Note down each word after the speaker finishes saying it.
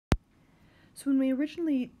So when we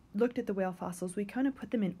originally looked at the whale fossils, we kind of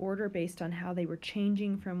put them in order based on how they were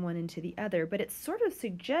changing from one into the other, but it sort of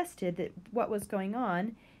suggested that what was going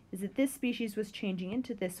on is that this species was changing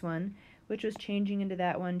into this one, which was changing into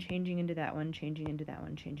that one, changing into that one, changing into that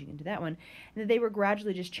one, changing into that one, and that they were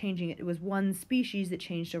gradually just changing. It was one species that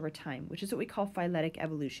changed over time, which is what we call phyletic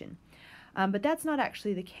evolution. But that's not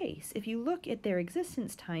actually the case. If you look at their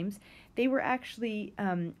existence times, they were actually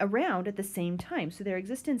around at the same time, so their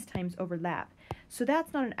existence times overlap. So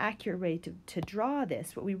that's not an accurate way to draw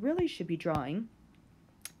this. What we really should be drawing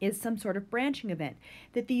is some sort of branching event,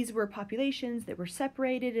 that these were populations that were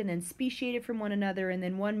separated and then speciated from one another, and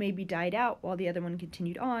then one maybe died out while the other one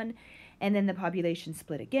continued on, and then the population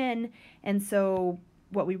split again. And so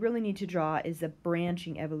what we really need to draw is a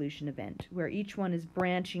branching evolution event, where each one is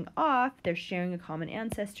branching off, they're sharing a common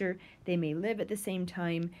ancestor, they may live at the same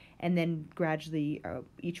time, and then gradually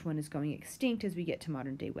each one is going extinct as we get to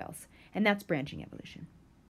modern day whales. And that's branching evolution.